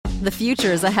The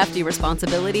future is a hefty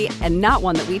responsibility and not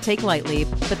one that we take lightly,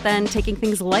 but then taking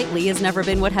things lightly has never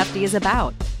been what Hefty is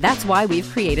about. That's why we've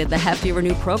created the Hefty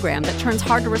Renew program that turns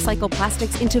hard-to-recycle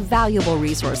plastics into valuable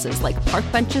resources like park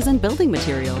benches and building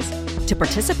materials. To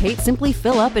participate, simply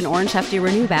fill up an orange Hefty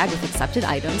Renew bag with accepted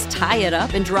items, tie it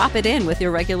up, and drop it in with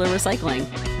your regular recycling.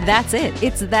 That's it.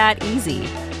 It's that easy.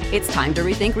 It's time to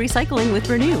rethink recycling with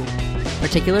Renew.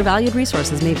 Particular valued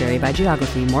resources may vary by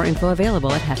geography. More info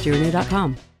available at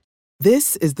heftyrenew.com.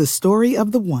 This is the story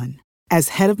of the one. As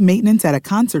head of maintenance at a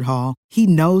concert hall, he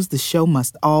knows the show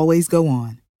must always go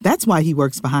on. That's why he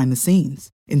works behind the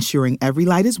scenes, ensuring every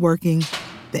light is working,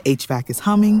 the HVAC is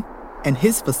humming, and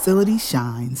his facility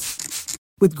shines.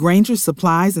 With Grainger's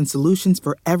supplies and solutions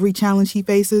for every challenge he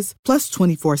faces, plus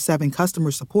 24/7 customer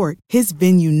support, his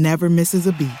venue never misses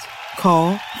a beat.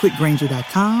 Call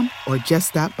quickgrainger.com or just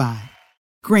stop by.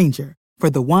 Grainger,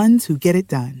 for the ones who get it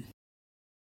done.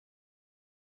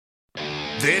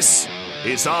 This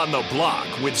is On the Block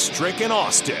with Strick and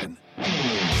Austin.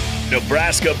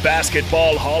 Nebraska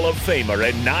Basketball Hall of Famer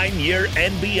and 9-year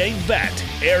NBA vet,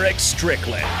 Eric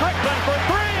Strickland. Strickland for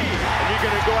three! And you're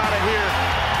going to go out of here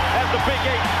as the Big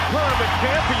 8 tournament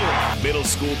champion. Middle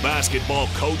school basketball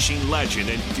coaching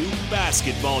legend and Duke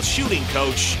basketball shooting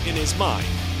coach in his mind,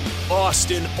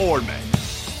 Austin Orman.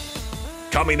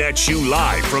 Coming at you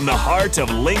live from the heart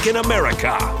of Lincoln,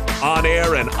 America. On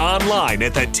air and online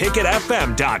at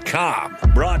theticketfm.com.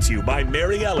 Brought to you by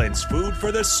Mary Ellen's Food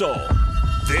for the Soul.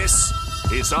 This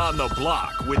is On the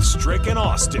Block with Strick and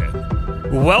Austin.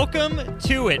 Welcome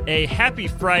to it. A happy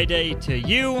Friday to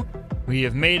you. We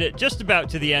have made it just about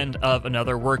to the end of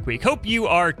another work week. Hope you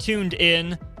are tuned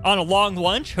in on a long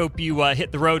lunch. Hope you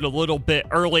hit the road a little bit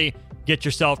early. Get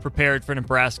yourself prepared for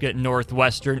Nebraska and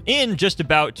Northwestern in just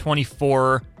about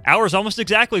 24 hours, almost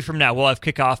exactly from now. We'll have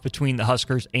kickoff between the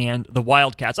Huskers and the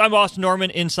Wildcats. I'm Austin Norman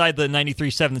inside the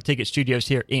 93.7 The Ticket Studios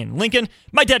here in Lincoln.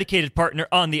 My dedicated partner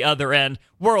on the other end,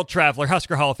 world traveler,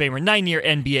 Husker Hall of Famer, 9-year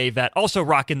NBA vet, also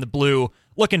rocking the blue,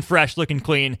 looking fresh, looking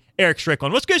clean, Eric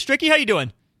Strickland. What's good, Stricky? How you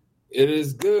doing? It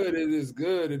is good. It is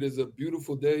good. It is a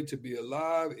beautiful day to be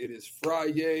alive. It is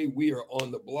Friday. We are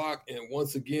on the block. And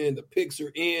once again, the picks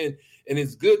are in. And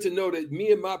it's good to know that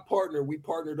me and my partner, we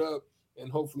partnered up. And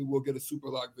hopefully we'll get a super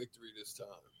lock victory this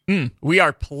time. We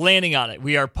are planning on it.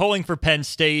 We are pulling for Penn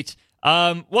State.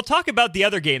 We'll talk about the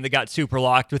other game that got super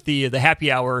locked with the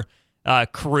happy hour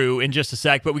crew in just a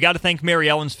sec. But we got to thank Mary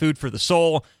Ellen's Food for the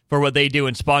Soul for what they do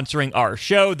in sponsoring our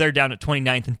show. They're down at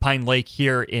 29th and Pine Lake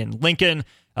here in Lincoln.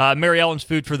 Mary Ellen's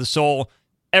Food for the Soul.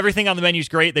 Everything on the menu is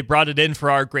great. They brought it in for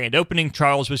our grand opening.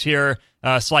 Charles was here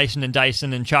slicing and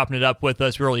dicing and chopping it up with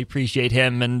us. We really appreciate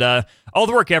him and all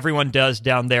the work everyone does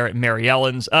down there at Mary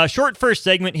Ellen's. Short first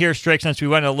segment here, Strick, since we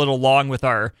went a little long with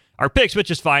our picks, which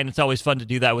is fine. It's always fun to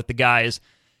do that with the guys.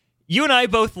 You and I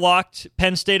both locked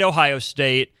Penn State, Ohio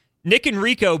State. Nick and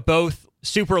Rico both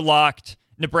super locked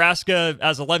Nebraska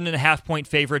as 11.5-point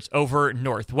favorites over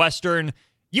Northwestern.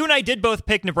 You and I did both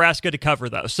pick Nebraska to cover,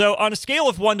 though. So on a scale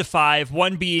of 1 to 5,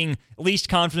 1 being least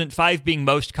confident, 5 being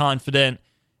most confident,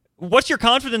 what's your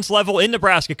confidence level in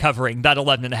Nebraska covering that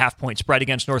 11.5-point spread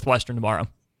against Northwestern tomorrow?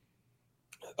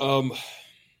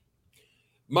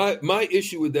 My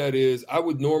issue with that is I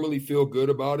would normally feel good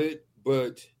about it,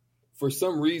 but for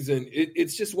some reason,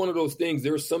 it's just one of those things.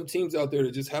 There are some teams out there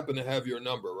that just happen to have your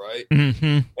number, right?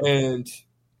 Mm-hmm. And,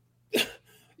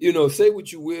 say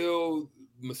what you will,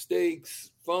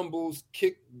 mistakes, fumbles,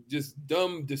 just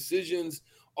dumb decisions,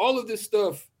 all of this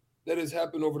stuff that has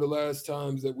happened over the last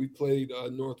times that we played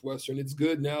Northwestern. It's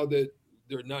good now that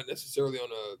they're not necessarily on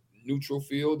a neutral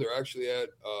field; they're actually at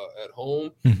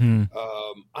home. Mm-hmm.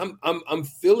 I'm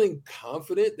feeling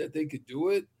confident that they could do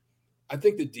it. I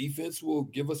think the defense will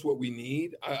give us what we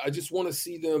need. I just want to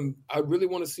see them. I really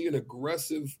want to see an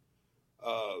aggressive,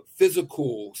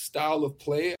 physical style of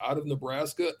play out of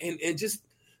Nebraska, and just.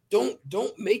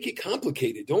 Don't make it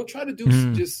complicated. Don't try to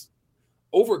just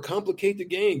overcomplicate the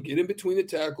game. Get in between the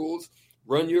tackles,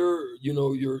 run your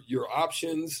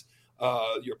options,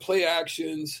 your play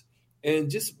actions,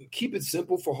 and just keep it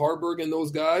simple for Harburg and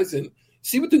those guys and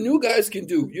see what the new guys can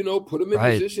do. Put them in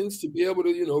positions to be able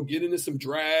to, get into some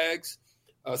drags,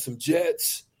 some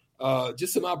jets,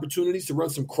 just some opportunities to run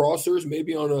some crossers,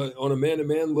 maybe on a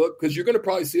man-to-man look, because you're going to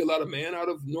probably see a lot of man out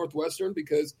of Northwestern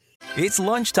because it's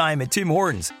lunchtime at Tim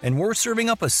Hortons, and we're serving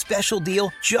up a special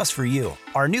deal just for you.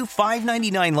 Our new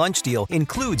 $5.99 lunch deal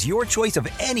includes your choice of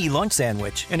any lunch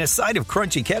sandwich and a side of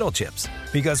crunchy kettle chips.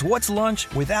 Because what's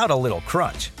lunch without a little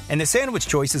crunch? And the sandwich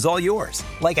choice is all yours,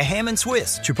 like a ham and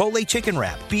Swiss, Chipotle chicken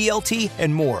wrap, BLT,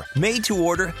 and more, made to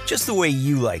order just the way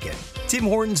you like it. Tim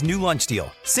Hortons' new lunch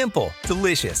deal. Simple,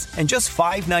 delicious, and just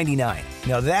 $5.99.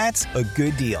 Now that's a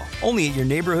good deal. Only at your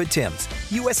neighborhood Tim's.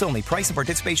 U.S. only. Price and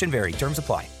participation vary. Terms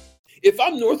apply. If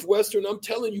I'm Northwestern, I'm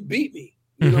telling you, beat me.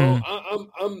 You know,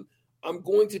 I'm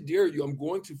going to dare you. I'm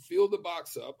going to fill the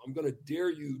box up. I'm going to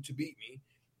dare you to beat me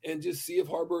and just see if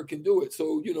Harburg can do it.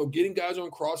 So, you know, getting guys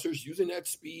on crossers, using that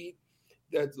speed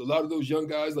that a lot of those young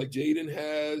guys like Jaden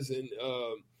has, and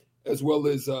as well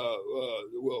as, I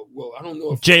don't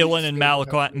know if Jalen and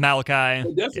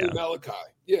Malachi. Definitely Malachi.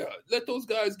 Yeah, let those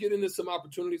guys get into some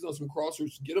opportunities on some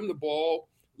crossers, get them the ball,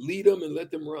 lead them, and let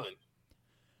them run.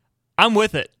 I'm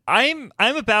with it. I'm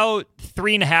about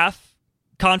 3.5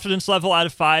 confidence level out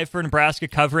of 5 for Nebraska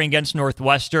covering against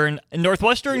Northwestern. And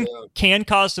Northwestern can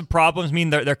cause some problems. I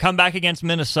mean, their comeback against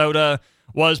Minnesota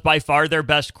was by far their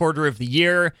best quarter of the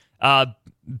year.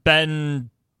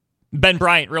 Ben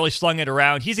Bryant really slung it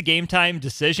around. He's a game-time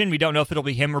decision. We don't know if it'll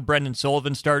be him or Brendan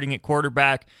Sullivan starting at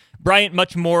quarterback. Bryant,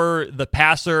 much more the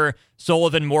passer.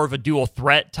 Sullivan, more of a dual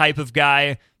threat type of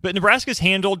guy. But Nebraska's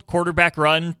handled quarterback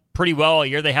run pretty well all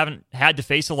year. They haven't had to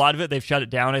face a lot of it. They've shut it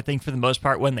down, I think, for the most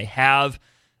part when they have.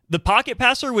 The pocket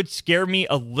passer would scare me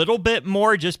a little bit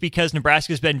more just because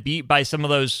Nebraska's been beat by some of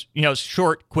those, you know,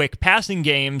 short, quick passing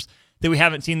games that we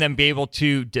haven't seen them be able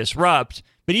to disrupt.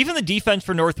 But even the defense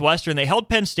for Northwestern, they held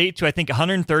Penn State to, I think,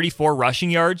 134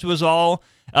 rushing yards was all.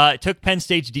 It took Penn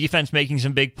State's defense making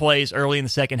some big plays early in the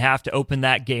second half to open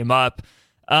that game up.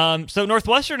 So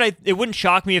Northwestern, it wouldn't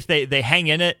shock me if they hang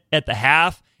in it at the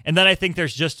half. And then I think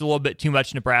there's just a little bit too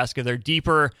much Nebraska. They're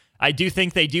deeper. I do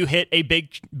think they do hit a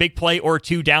big play or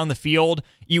two down the field.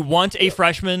 You want a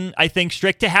freshman, I think,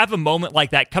 Strick, to have a moment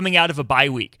like that coming out of a bye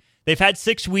week. They've had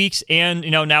 6 weeks and,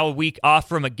 you know, now a week off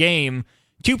from a game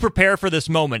to prepare for this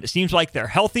moment. It seems like they're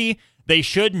healthy. They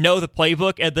should know the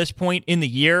playbook at this point in the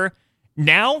year.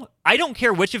 Now, I don't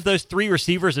care which of those 3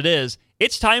 receivers it is.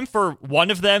 It's time for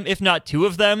one of them, if not 2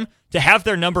 of them, to have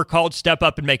their number called, step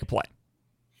up, and make a play.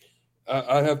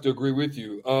 I have to agree with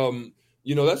you.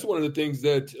 You know, that's one of the things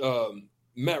that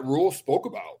Matt Rule spoke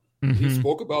about. Mm-hmm. He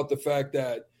spoke about the fact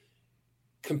that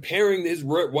comparing his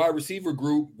wide receiver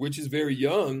group, which is very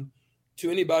young, to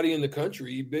anybody in the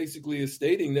country, he basically is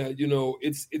stating that, you know,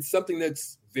 it's something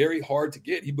that's very hard to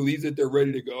get. He believes that they're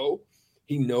ready to go.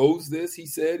 He knows this, he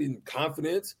said, in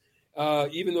confidence.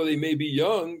 Even though they may be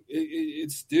young,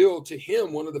 it's still, to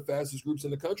him, one of the fastest groups in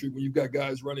the country when you've got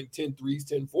guys running 10 threes,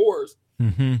 10 fours,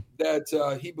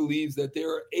 that he believes that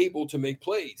they're able to make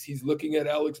plays. He's looking at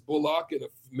Alex Bullock and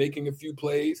making a few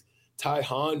plays, Ty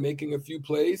Hahn making a few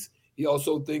plays. He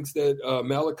also thinks that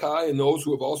Malachi and those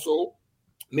who have also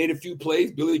made a few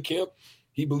plays, Billy Kemp,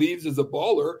 he believes is a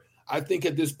baller. I think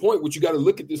at this point, what you got to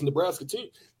look at this Nebraska team,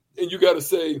 and you got to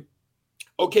say,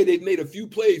 okay, they've made a few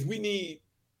plays. We need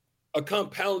a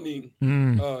compounding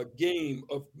game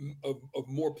of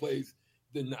more plays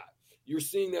than not. You're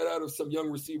seeing that out of some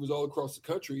young receivers all across the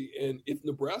country. And if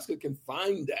Nebraska can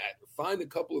find a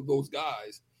couple of those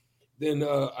guys, then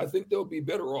I think they'll be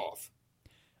better off.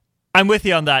 I'm with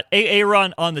you on that.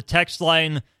 Aaron on the text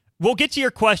line. We'll get to your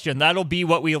question. That'll be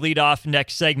what we lead off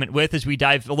next segment with as we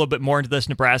dive a little bit more into this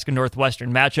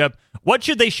Nebraska-Northwestern matchup. What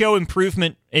should they show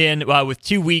improvement in with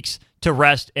 2 weeks to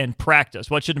rest and practice?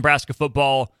 What should Nebraska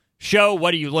football show?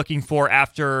 What are you looking for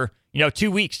after 2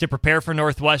 weeks to prepare for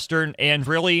Northwestern and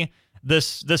really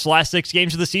this last 6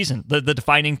 games of the season, the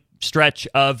defining stretch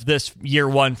of this year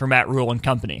one for Matt Rule and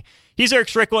company? He's Eric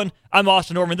Strickland. I'm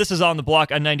Austin Orman. This is On the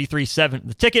Block on 93.7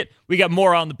 The Ticket. We got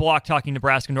more On the Block talking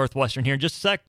Nebraska Northwestern here in just a sec.